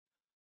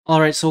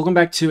Alright, so welcome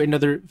back to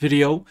another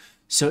video.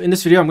 So in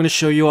this video, I'm going to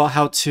show you all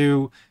how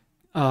to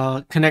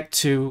connect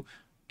to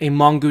a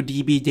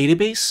MongoDB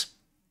database.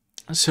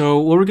 So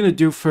what we're going to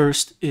do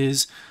first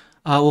is,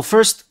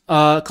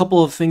 a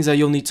couple of things that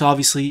you'll need to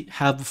obviously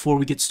have before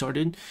we get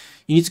started.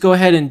 You need to go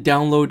ahead and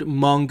download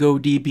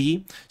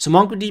MongoDB. So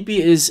MongoDB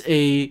is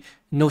a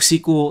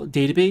NoSQL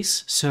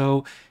database.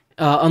 So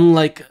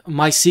unlike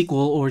MySQL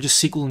or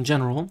just SQL in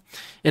general,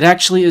 it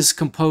actually is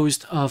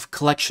composed of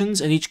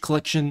collections, and each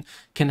collection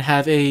can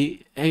have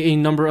a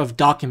number of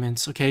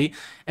documents, okay?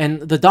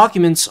 And the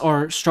documents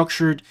are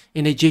structured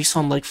in a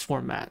JSON-like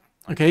format,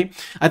 okay?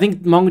 I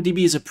think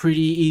MongoDB is a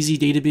pretty easy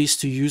database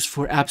to use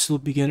for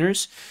absolute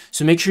beginners.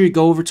 So make sure you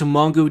go over to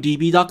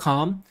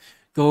mongodb.com,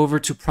 go over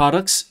to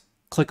products,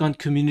 click on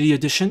Community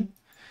Edition,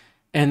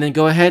 and then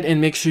go ahead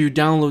and make sure you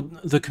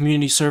download the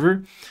community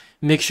server.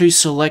 Make sure you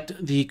select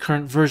the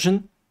current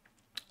version,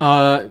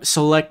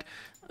 select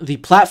the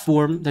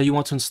platform that you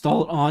want to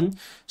install it on.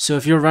 So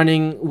if you're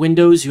running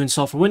Windows, you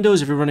install for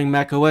Windows. If you're running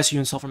Mac OS, you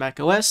install for Mac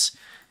OS.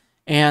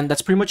 And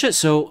that's pretty much it.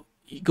 So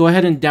go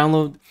ahead and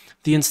download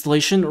the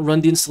installation,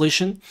 run the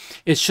installation.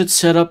 It should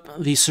set up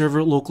the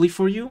server locally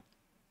for you.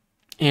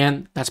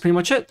 And that's pretty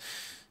much it.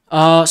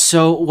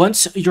 So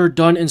once you're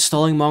done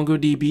installing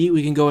MongoDB,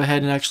 we can go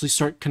ahead and actually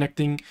start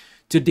connecting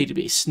to the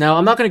database. Now,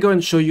 I'm not going to go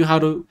and show you how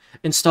to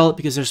install it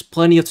because there's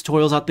plenty of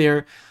tutorials out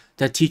there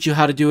that teach you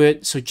how to do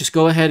it. So just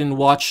go ahead and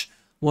watch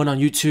one on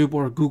YouTube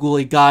or Google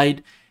a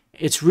guide.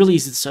 It's really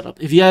easy to set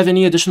up. If you have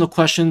any additional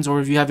questions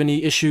or if you have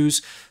any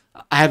issues,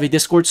 I have a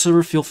Discord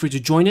server. Feel free to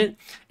join it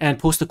and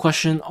post a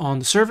question on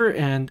the server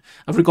and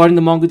regarding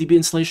the MongoDB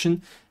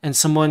installation, and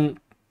someone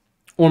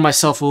or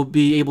myself will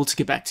be able to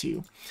get back to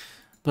you.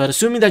 But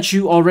assuming that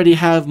you already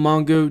have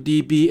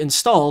MongoDB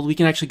installed, we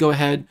can actually go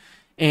ahead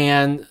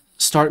and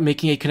start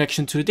making a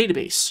connection to the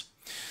database.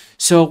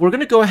 So we're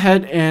going to go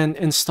ahead and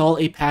install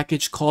a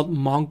package called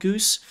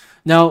Mongoose.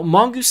 Now,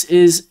 Mongoose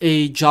is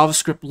a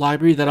JavaScript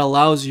library that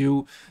allows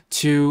you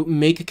to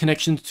make a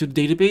connection to the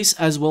database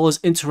as well as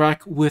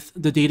interact with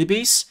the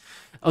database.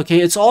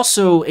 Okay, it's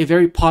also a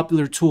very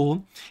popular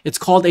tool. It's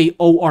called a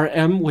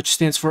ORM, which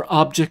stands for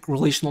Object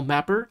Relational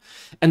Mapper.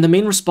 And the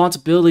main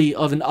responsibility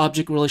of an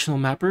Object Relational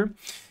Mapper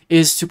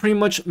is to pretty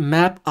much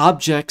map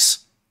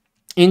objects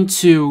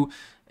into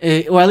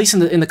or at least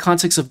in the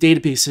context of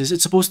databases,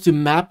 it's supposed to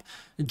map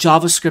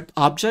JavaScript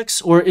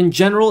objects, or in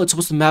general, it's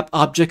supposed to map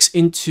objects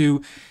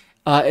into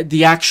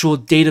the actual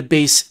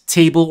database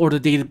table or the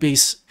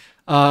database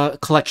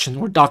collection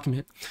or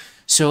document.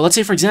 So let's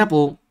say, for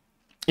example,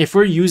 if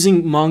we're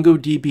using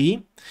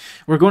MongoDB,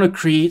 we're going to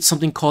create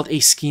something called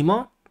a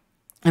schema.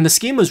 And the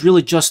schema is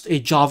really just a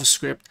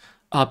JavaScript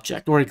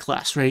object or a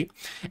class, right?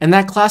 And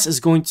that class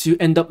is going to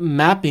end up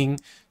mapping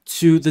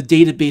to the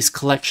database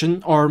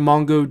collection, or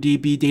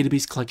MongoDB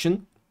database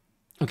collection,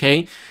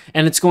 okay?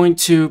 And it's going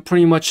to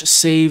pretty much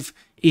save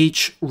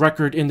each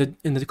record in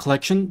the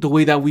collection the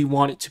way that we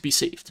want it to be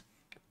saved.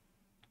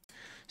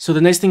 So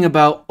the nice thing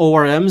about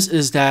ORMs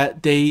is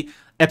that they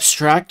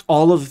abstract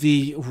all of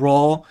the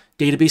raw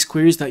database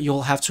queries that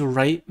you'll have to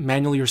write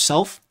manually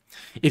yourself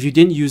if you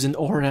didn't use an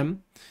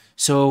ORM.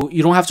 So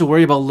you don't have to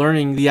worry about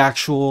learning the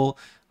actual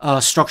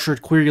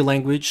structured query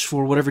language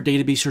for whatever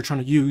database you're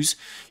trying to use.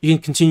 You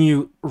can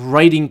continue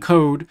writing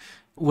code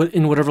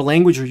in whatever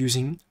language you're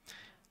using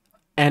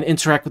and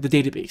interact with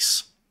the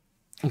database.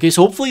 Okay,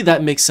 so hopefully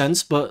that makes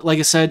sense. But like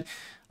I said,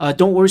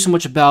 don't worry so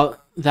much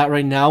about that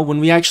right now. When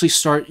we actually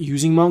start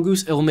using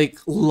Mongoose, it will make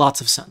lots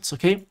of sense,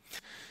 okay?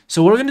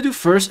 So what we're going to do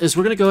first is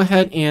we're going to go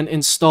ahead and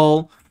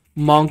install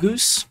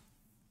Mongoose.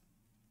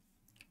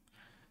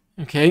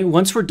 Okay,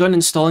 once we're done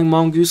installing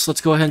Mongoose,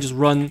 let's go ahead and just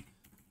run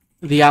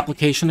the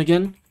application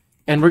again.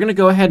 And we're going to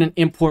go ahead and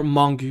import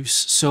Mongoose.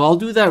 So I'll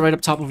do that right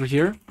up top over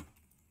here.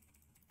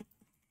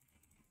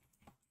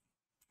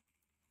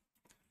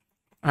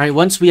 All right,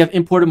 once we have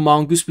imported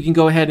Mongoose, we can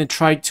go ahead and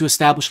try to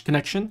establish a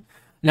connection.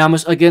 Now,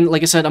 again,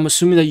 like I said, I'm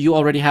assuming that you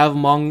already have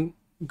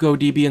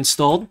MongoDB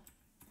installed.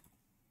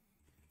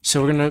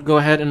 So we're going to go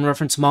ahead and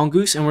reference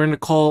Mongoose, and we're going to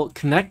call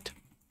connect.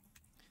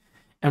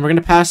 And we're going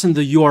to pass in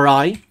the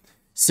URI.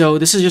 So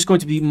this is just going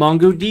to be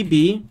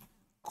MongoDB :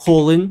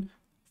 //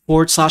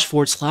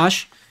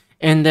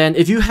 And then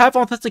if you have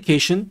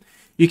authentication,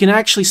 you can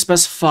actually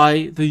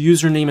specify the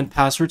username and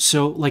password.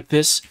 So like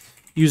this,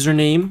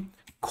 username :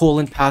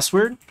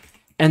 password,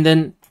 and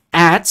then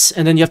 @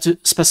 and then you have to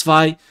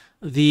specify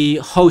the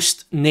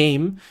host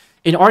name.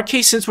 In our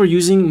case, since we're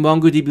using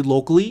MongoDB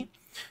locally,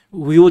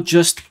 we will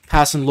just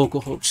pass in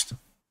localhost.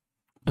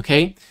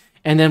 Okay,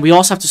 and then we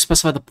also have to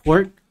specify the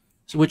port,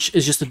 which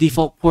is just the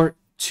default port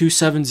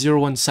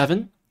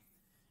 27017.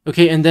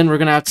 Okay, and then we're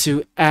going to have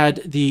to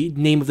add the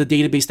name of the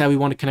database that we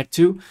want to connect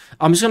to.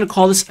 I'm just going to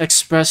call this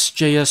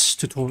ExpressJS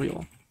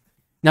tutorial.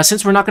 Now,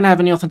 since we're not going to have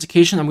any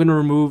authentication, I'm going to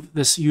remove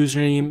this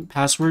username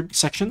password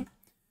section,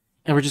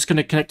 and we're just going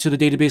to connect to the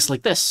database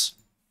like this.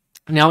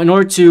 Now, in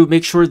order to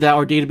make sure that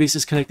our database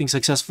is connecting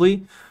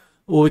successfully,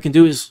 what we can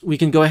do is we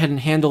can go ahead and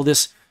handle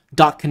this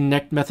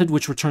 .connect method,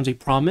 which returns a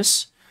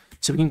promise.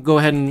 So we can go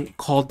ahead and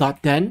call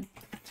 .den.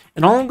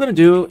 And all I'm going to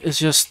do is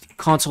just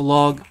console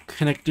log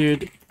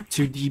connected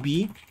to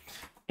DB.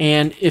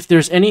 And if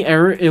there's any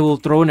error, it will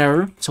throw an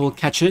error. So we'll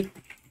catch it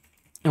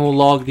and we'll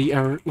log the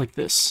error like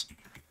this.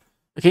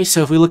 Okay,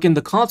 so if we look in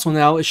the console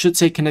now, it should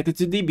say connected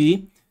to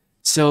DB.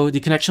 So the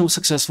connection was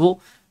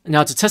successful.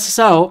 Now to test this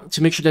out,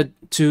 to make sure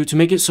that to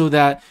make it so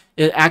that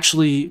it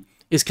actually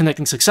is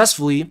connecting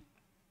successfully,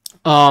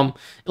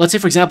 let's say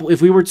for example,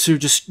 if we were to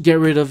just get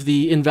rid of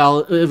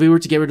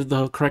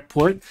the correct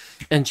port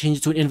and change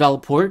it to an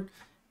invalid port,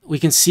 we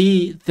can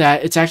see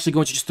that it's actually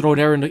going to just throw an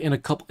error in a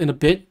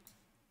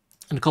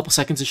couple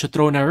seconds. It should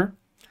throw an error.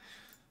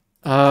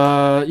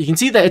 You can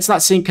see that it's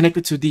not saying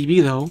connected to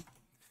DB though,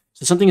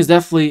 so something is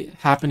definitely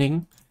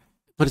happening,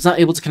 but it's not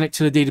able to connect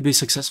to the database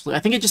successfully. I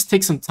think it just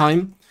takes some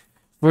time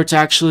for it to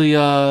actually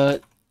throw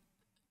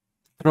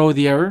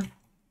the error.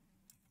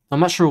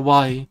 I'm not sure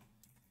why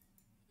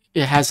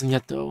it hasn't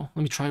yet though.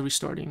 Let me try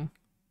restarting.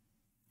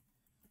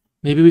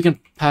 Maybe we can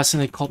pass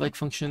in a callback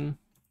function.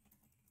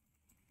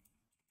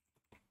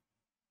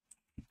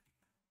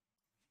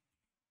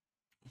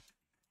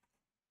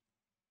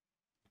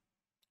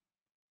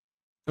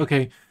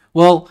 Okay,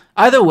 well,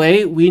 either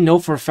way, we know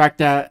for a fact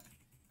that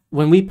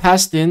when we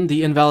passed in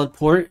the invalid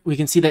port, we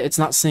can see that it's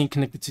not saying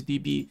connected to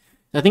DB.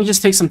 I think it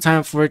just takes some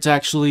time for it to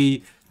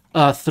actually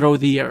throw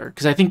the error,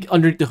 because I think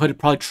underneath the hood, it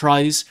probably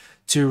tries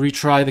to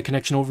retry the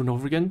connection over and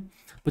over again.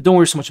 But don't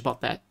worry so much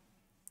about that.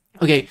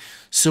 Okay,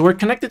 so we're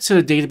connected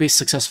to the database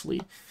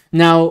successfully.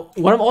 Now,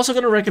 what I'm also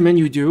going to recommend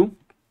you do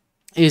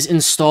is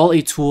install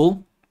a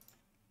tool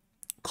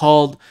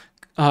called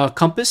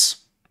Compass.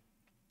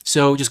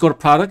 So just go to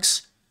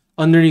Products,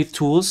 underneath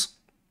Tools,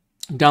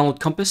 download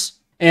Compass.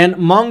 And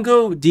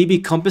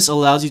MongoDB Compass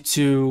allows you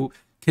to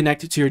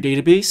connect it to your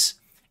database,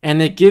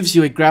 and it gives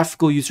you a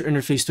graphical user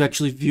interface to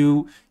actually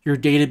view your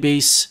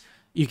database.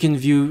 You can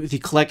view the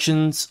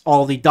collections,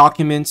 all the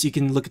documents. You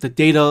can look at the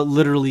data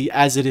literally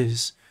as it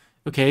is.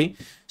 Okay,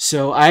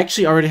 so I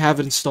actually already have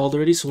it installed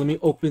already. So let me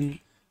open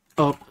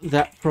up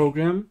that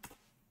program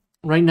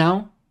right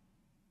now.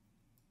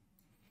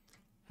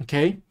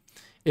 Okay,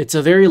 it's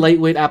a very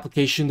lightweight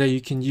application that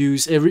you can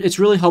use. It's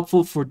really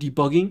helpful for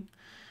debugging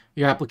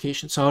your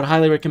application. So I would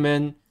highly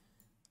recommend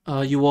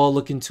you all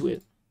look into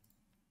it.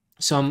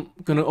 So I'm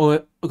going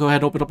to go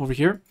ahead and open up over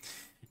here.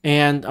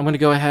 And I'm going to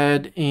go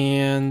ahead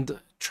and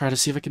try to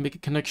see if I can make a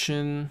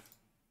connection.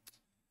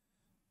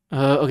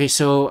 Okay,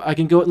 so I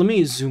can go, let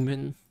me zoom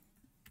in.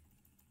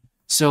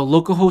 So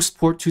localhost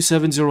port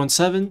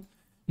 27017,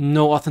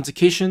 no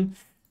authentication,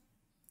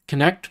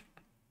 connect.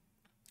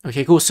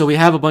 Okay, cool. So we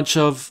have a bunch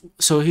of,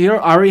 so here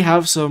I already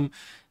have some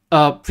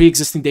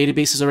pre-existing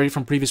databases already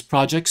from previous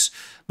projects,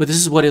 but this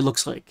is what it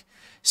looks like.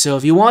 So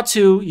if you want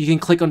to, you can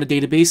click on the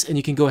database and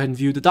you can go ahead and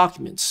view the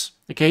documents.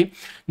 Okay,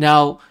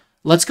 now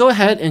let's go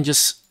ahead and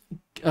just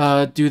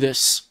do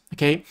this.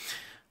 Okay,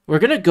 we're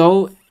gonna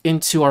go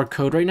into our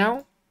code right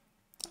now,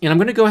 and I'm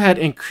gonna go ahead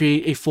and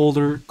create a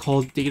folder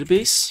called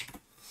database.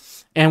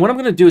 And what I'm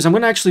gonna do is I'm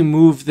gonna actually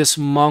move this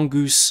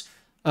Mongoose.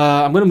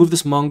 I'm gonna move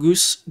this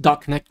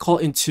mongoose.connect call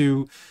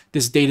into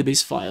this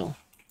database file.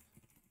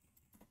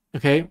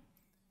 Okay,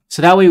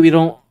 so that way we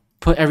don't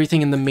put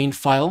everything in the main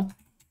file.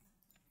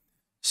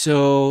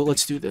 So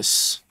let's do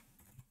this.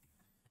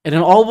 And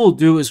then all we'll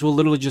do is we'll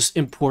literally just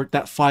import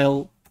that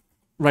file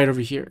right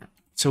over here.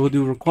 So we'll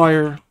do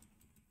require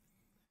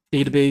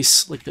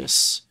database like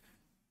this.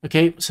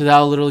 Okay, so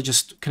that'll literally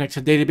just connect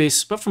to the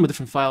database, but from a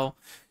different file.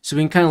 So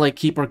we can kind of like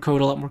keep our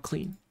code a lot more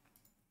clean.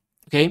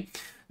 Okay,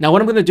 now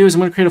what I'm going to do is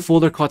I'm going to create a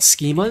folder called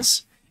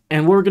schemas.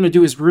 And what we're going to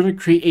do is we're going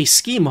to create a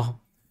schema.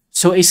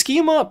 So a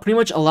schema pretty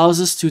much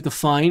allows us to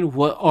define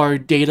what our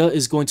data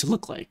is going to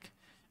look like.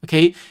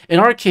 Okay, in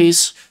our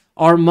case,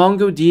 our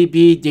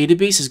MongoDB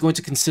database is going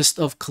to consist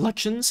of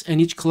collections,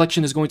 and each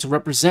collection is going to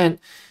represent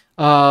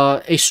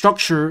a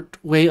structured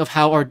way of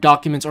how our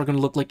documents are going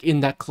to look like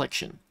in that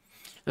collection.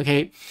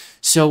 Okay,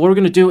 so what we're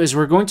going to do is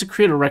we're going to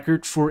create a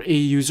record for a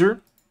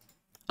user,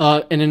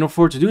 and in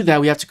order to do that,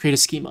 we have to create a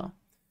schema.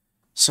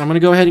 So I'm going to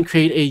go ahead and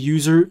create a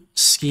user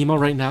schema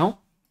right now,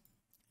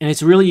 and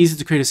it's really easy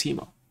to create a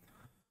schema.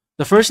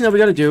 The first thing that we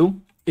got to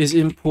do is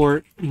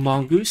import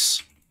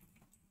Mongoose.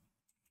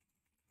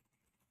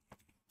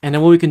 And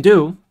then what we can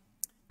do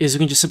is we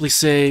can just simply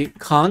say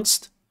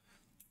const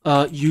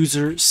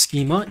user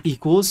schema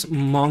equals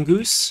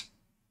Mongoose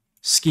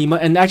schema.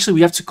 And actually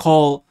we have to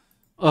call,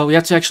 we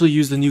have to actually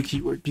use the new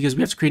keyword because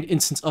we have to create an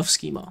instance of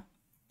schema.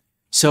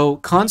 So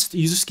const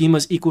user schema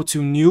is equal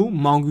to new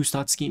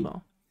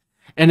mongoose.schema.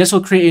 And this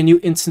will create a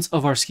new instance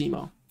of our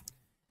schema.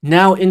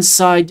 Now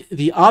inside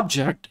the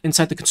object,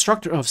 inside the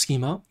constructor of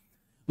schema,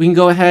 we can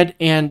go ahead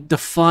and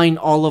define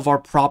all of our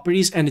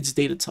properties and its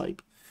data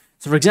type.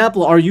 So for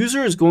example, our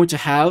user is going to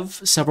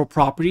have several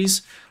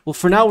properties. Well,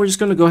 for now, we're just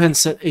going to go ahead and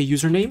set a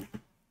username.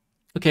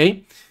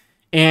 Okay.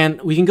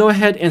 And we can go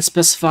ahead and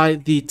specify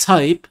the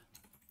type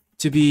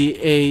to be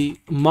a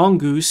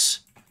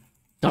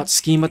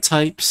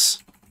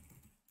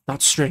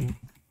mongoose.schematypes.string.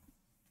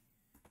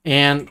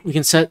 And we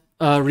can set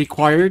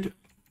required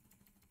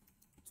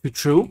to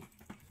true.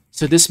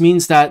 So this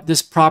means that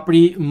this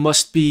property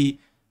must be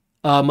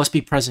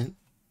present.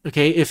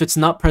 Okay, if it's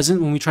not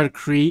present when we try to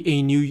create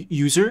a new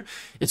user,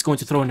 it's going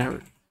to throw an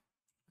error.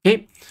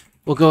 Okay,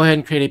 we'll go ahead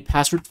and create a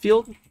password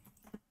field.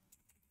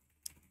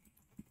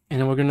 And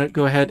then we're going to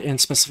go ahead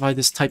and specify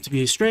this type to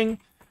be a string,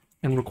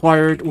 and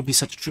required will be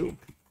set to true.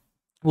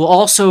 We'll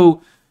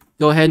also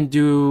go ahead and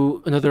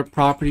do another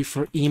property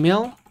for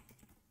email.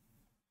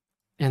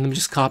 And then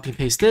just copy and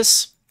paste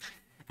this.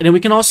 And then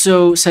we can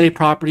also set a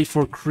property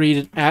for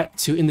created at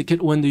to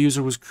indicate when the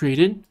user was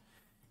created.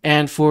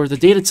 And for the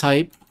data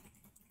type,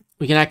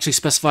 we can actually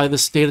specify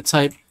this data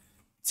type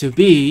to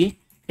be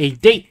a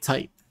date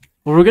type.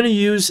 But we're going to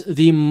use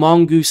the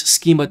Mongoose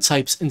schema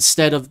types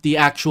instead of the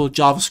actual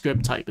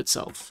JavaScript type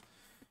itself.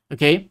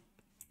 Okay?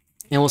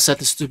 And we'll set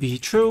this to be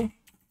true.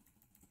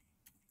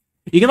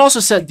 You can also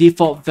set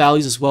default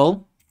values as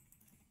well.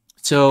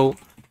 So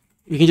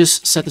we can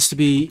just set this to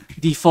be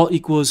default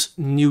equals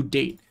new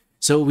date.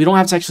 So we don't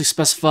have to actually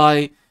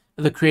specify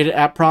the created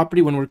app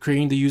property when we're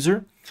creating the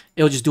user.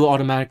 It'll just do it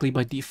automatically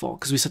by default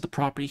because we set the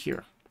property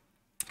here.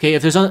 Okay,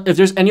 if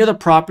there's any other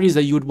properties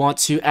that you would want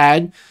to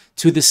add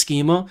to the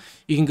schema,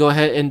 you can go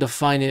ahead and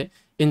define it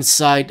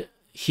inside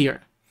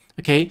here.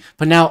 Okay,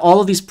 but now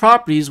all of these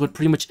properties would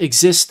pretty much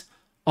exist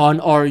on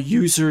our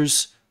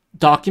user's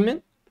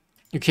document.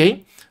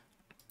 Okay,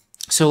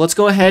 so let's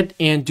go ahead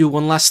and do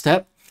one last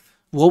step.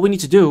 What we need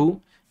to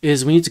do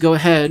is we need to go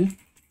ahead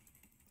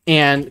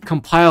and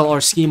compile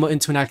our schema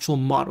into an actual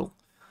model.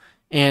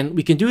 And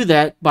we can do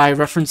that by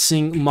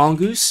referencing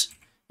Mongoose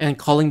and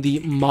calling the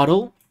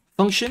model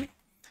function.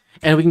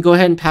 And we can go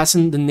ahead and pass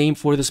in the name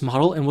for this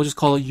model, and we'll just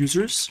call it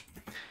users.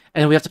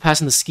 And we have to pass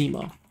in the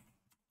schema.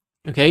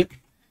 Okay?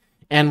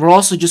 And we're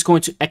also just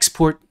going to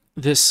export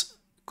this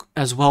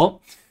as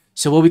well.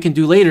 So what we can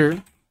do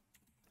later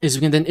is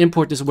we can then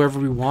import this wherever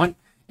we want,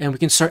 and we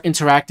can start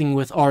interacting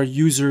with our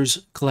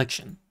users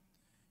collection.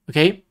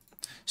 Okay?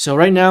 So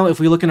right now, if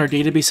we look in our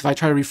database, if I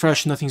try to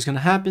refresh, nothing's going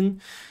to happen.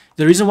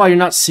 The reason why you're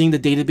not seeing the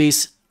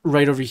database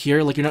right over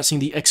here, like you're not seeing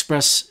the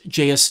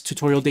ExpressJS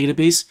tutorial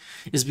database,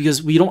 is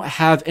because we don't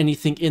have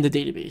anything in the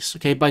database.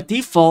 Okay, by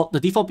default, the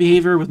default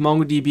behavior with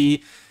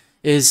MongoDB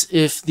is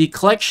if the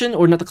collection,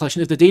 or not the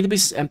collection, if the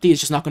database is empty, it's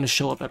just not going to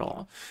show up at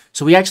all.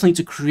 So we actually need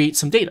to create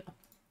some data.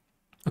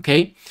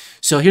 Okay,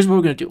 so here's what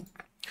we're going to do.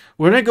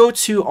 We're going to go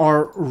to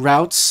our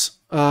routes,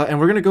 and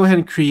we're going to go ahead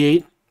and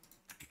create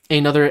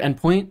another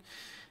endpoint.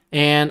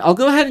 And I'll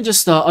go ahead and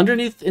just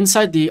underneath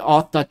inside the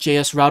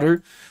auth.js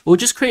router, we'll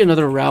just create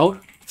another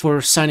route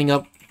for signing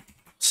up.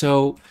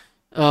 So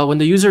when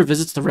the user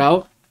visits the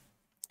route,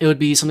 it would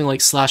be something like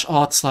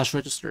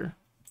 /auth/register.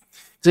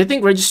 Because I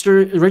think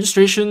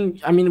registration,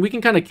 I mean, we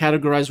can kind of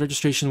categorize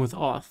registration with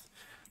auth.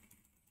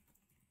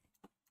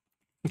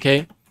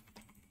 Okay.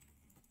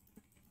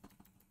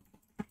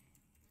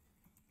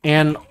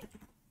 And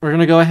we're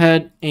going to go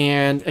ahead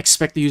and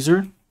expect the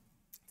user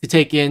to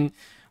take in,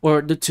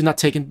 or to not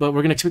take in, but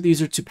we're going to expect the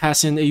user to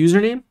pass in a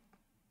username,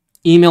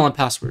 email, and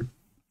password.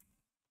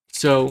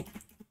 So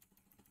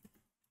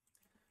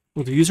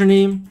we'll do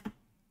username,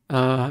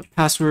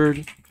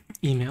 password,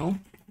 email.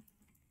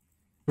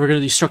 We're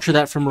going to destructure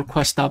that from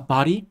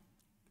request.body.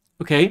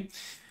 Okay.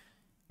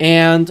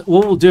 And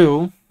what we'll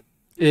do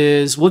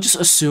is we'll just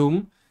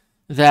assume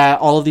that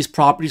all of these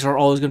properties are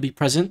always going to be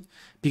present,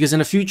 because in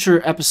a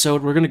future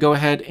episode, we're going to go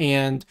ahead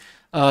and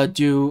we're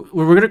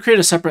going to create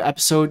a separate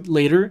episode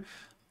later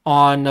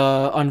on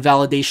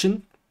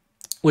validation,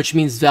 which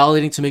means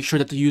validating to make sure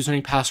that the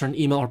username, password, and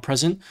email are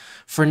present.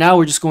 For now,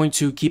 we're just going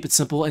to keep it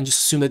simple and just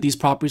assume that these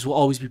properties will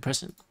always be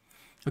present.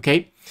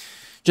 Okay?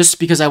 Just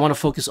because I want to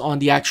focus on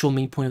the actual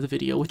main point of the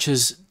video, which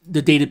is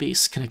the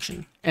database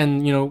connection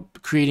and, you know,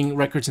 creating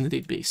records in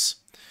the database.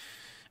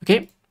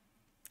 Okay?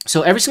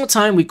 So every single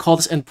time we call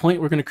this endpoint,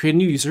 we're going to create a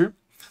new user.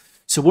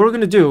 So what we're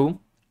going to do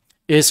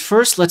is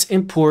first, let's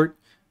import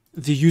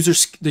the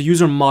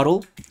user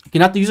model. Okay,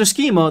 not the user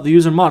schema, the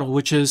user model,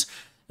 which is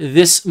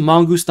this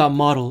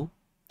mongoose.model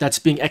that's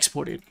being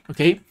exported.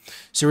 Okay,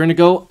 so we're going to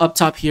go up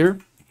top here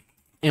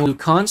and we'll do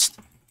const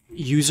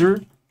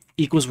user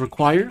equals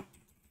require,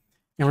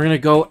 and we're going to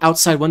go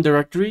outside one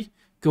directory,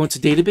 go into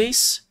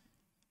database,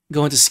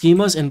 go into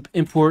schemas, and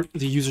import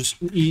the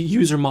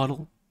user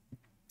model.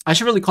 I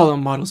should really call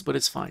them models, but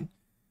it's fine.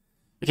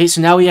 Okay,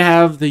 so now we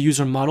have the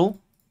user model.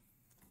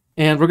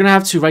 And we're going to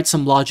have to write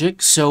some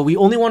logic. So we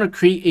only want to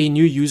create a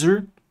new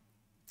user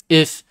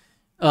if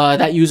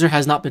that user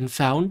has not been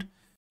found.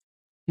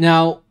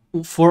 Now,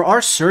 for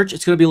our search,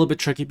 it's going to be a little bit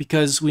tricky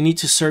because we need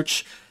to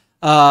search.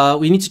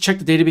 We need to check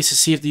the database to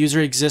see if the user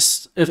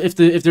exists, if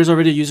there's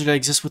already a user that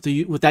exists with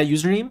that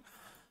username,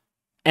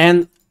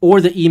 and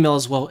or the email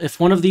as well. If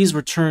one of these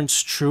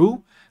returns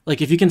true,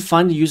 like if you can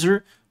find the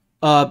user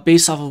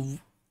based off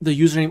of the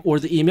username or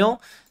the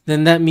email,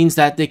 then that means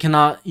that they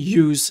cannot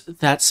use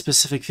that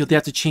specific field. They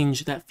have to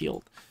change that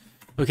field.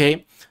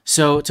 Okay,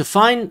 so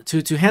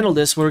to handle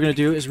this, what we're going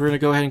to do is we're going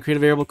to go ahead and create a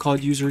variable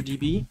called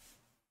userdb.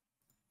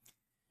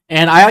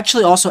 And I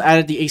actually also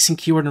added the async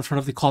keyword in front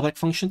of the callback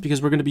function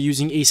because we're going to be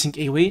using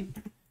async await.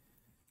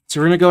 So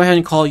we're going to go ahead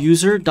and call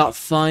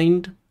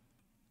user.find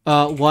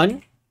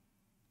 1,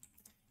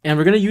 and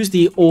we're going to use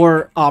the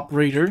OR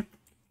operator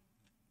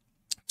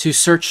to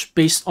search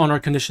based on our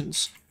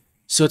conditions.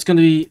 So it's going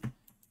to be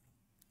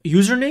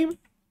username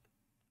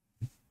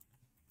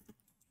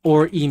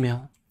or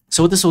email.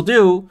 So what this will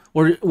do,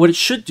 or what it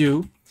should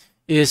do,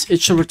 is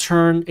it should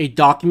return a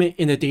document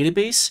in the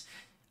database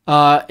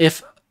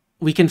if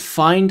we can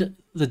find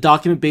the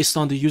document based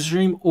on the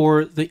username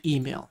or the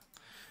email.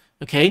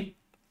 Okay?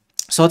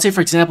 So let's say,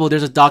 for example,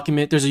 there's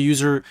a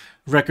user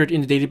record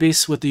in the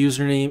database with the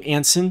username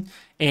Anson,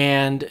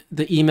 and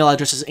the email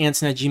address is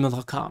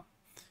anson@gmail.com.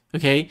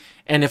 Okay?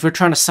 And if we're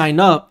trying to sign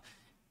up,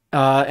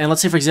 and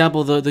let's say, for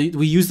example,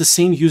 we use the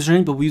same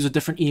username, but we use a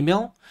different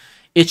email,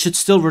 it should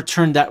still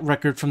return that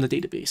record from the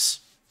database.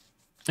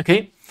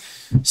 Okay?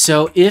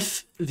 So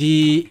if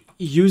the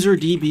user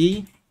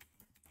DB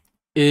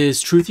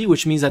is truthy,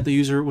 which means that the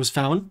user was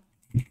found,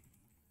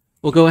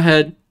 we'll go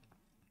ahead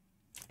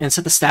and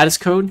set the status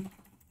code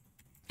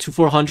to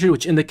 400,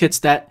 which indicates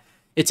that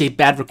it's a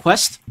bad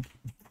request.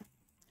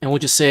 And we'll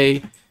just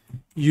say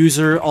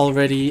user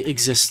already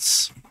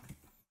exists.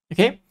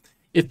 Okay?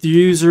 If the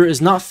user is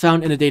not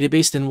found in the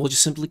database, then we'll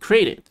just simply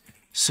create it.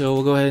 So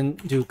we'll go ahead and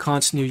do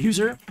const new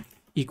user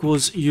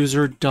equals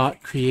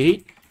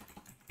user.create.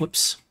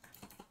 Whoops.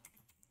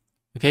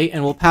 Okay,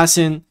 and we'll pass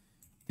in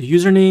the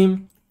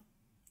username,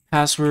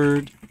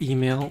 password,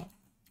 email,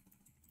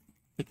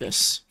 like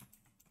this.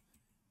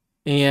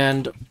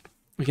 And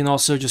we can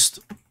also just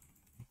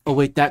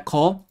await that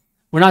call.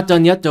 We're not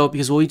done yet though,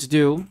 because what we need to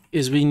do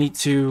is we need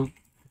to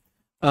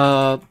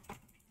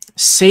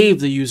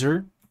save the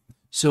user.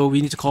 So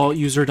we need to call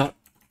new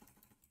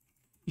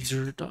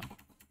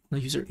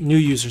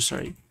user,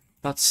 sorry,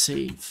 dot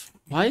save.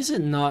 Why is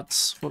it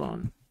not, hold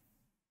on.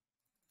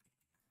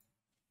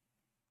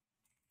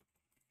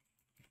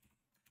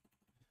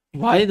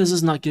 Why does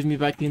this not give me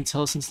back the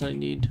IntelliSense that I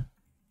need?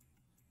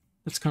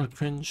 That's kind of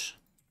cringe.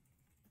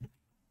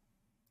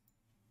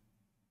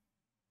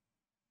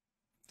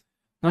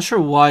 Not sure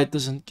why it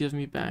doesn't give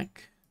me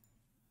back.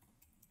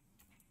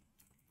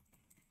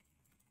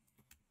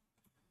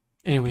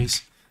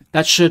 Anyways,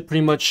 that should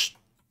pretty much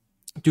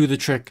do the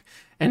trick.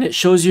 And it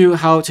shows you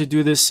how to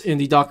do this in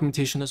the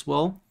documentation as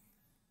well.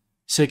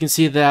 So you can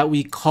see that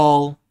we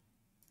call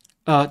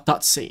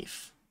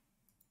 .save.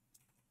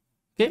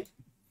 Okay.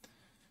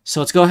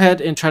 So let's go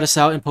ahead and try this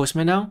out in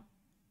Postman now.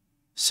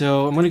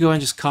 So I'm going to go ahead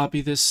and just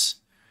copy this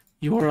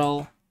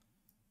URL.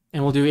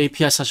 And we'll do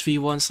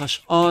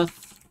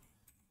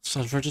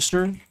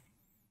API/v1/auth/register. And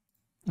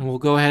we'll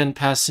go ahead and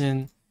pass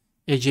in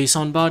a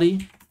JSON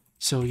body.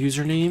 So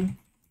username,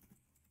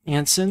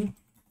 Anson,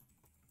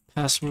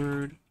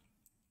 password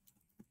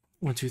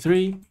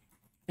 123,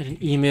 and an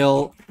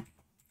email,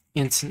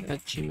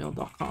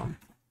 anson@gmail.com.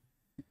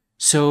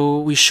 So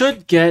we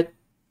should get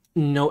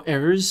no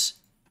errors.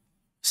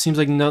 Seems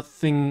like no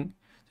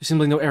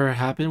error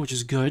happened, which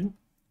is good.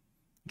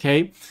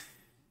 Okay.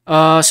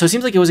 So it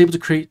seems like it was able to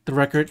create the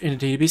record in a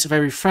database. If I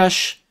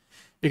refresh,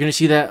 you're going to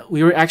see that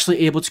we were actually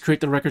able to create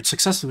the record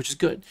successfully, which is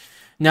good.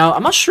 Now,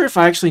 I'm not sure if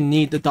I actually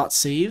need the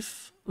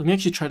 .save. Let me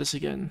actually try this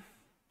again.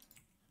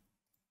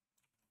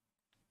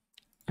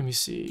 Let me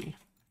see.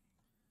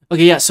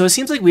 Okay, yeah, so it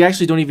seems like we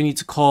actually don't even need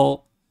to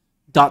call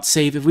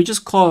 .save. If we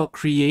just call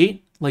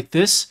create like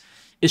this,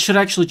 it should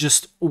actually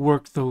just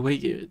work the way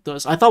it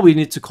does. I thought we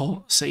needed to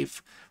call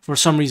save for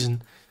some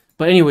reason.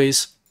 But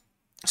anyways,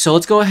 so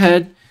let's go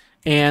ahead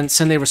and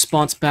send a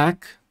response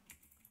back.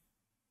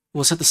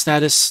 We'll set the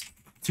status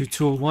to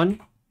 201.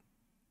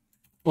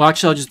 Well,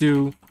 actually, I'll just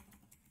do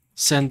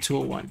send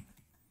 201.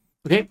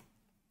 Okay?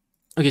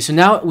 Okay, so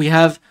now we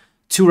have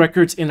two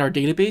records in our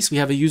database. We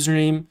have a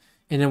username,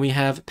 and then we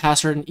have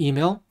password and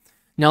email.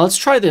 Now let's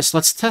try this.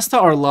 Let's test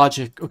out our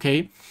logic,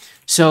 okay?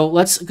 So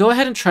let's go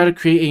ahead and try to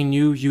create a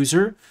new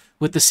user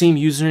with the same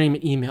username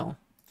and email.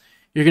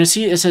 You're going to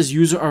see it says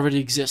user already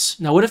exists.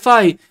 Now what if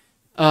I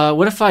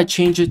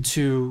change it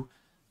to,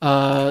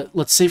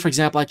 let's say for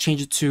example, I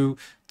change it to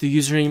the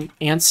username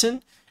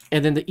Anson,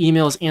 and then the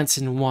email is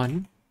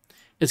Anson1.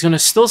 It's going to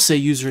still say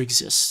user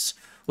exists.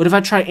 What if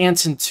I try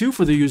Anson2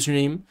 for the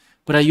username,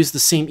 but I use the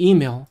same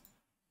email?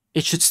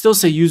 It should still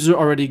say user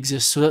already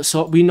exists,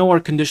 so we know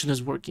our condition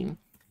is working.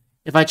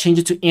 If I change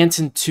it to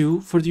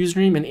Anson2 for the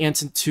username and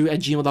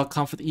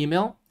Anson2@gmail.com for the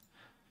email,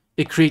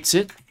 it creates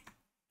it,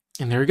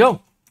 and there we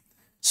go.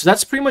 So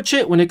that's pretty much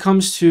it when it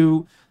comes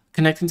to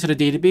connecting to the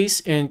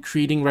database and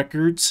creating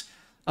records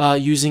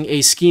using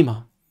a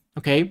schema,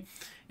 okay?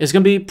 It's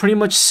going to be pretty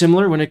much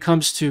similar when it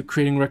comes to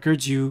creating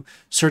records. You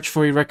search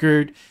for a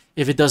record.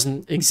 If it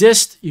doesn't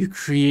exist, you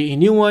create a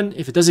new one.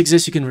 If it does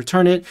exist, you can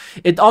return it.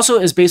 It also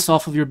is based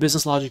off of your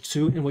business logic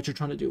too and what you're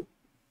trying to do.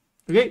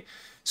 Okay,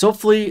 so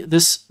hopefully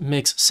this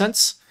makes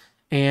sense,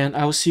 and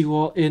I will see you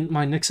all in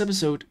my next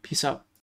episode. Peace out.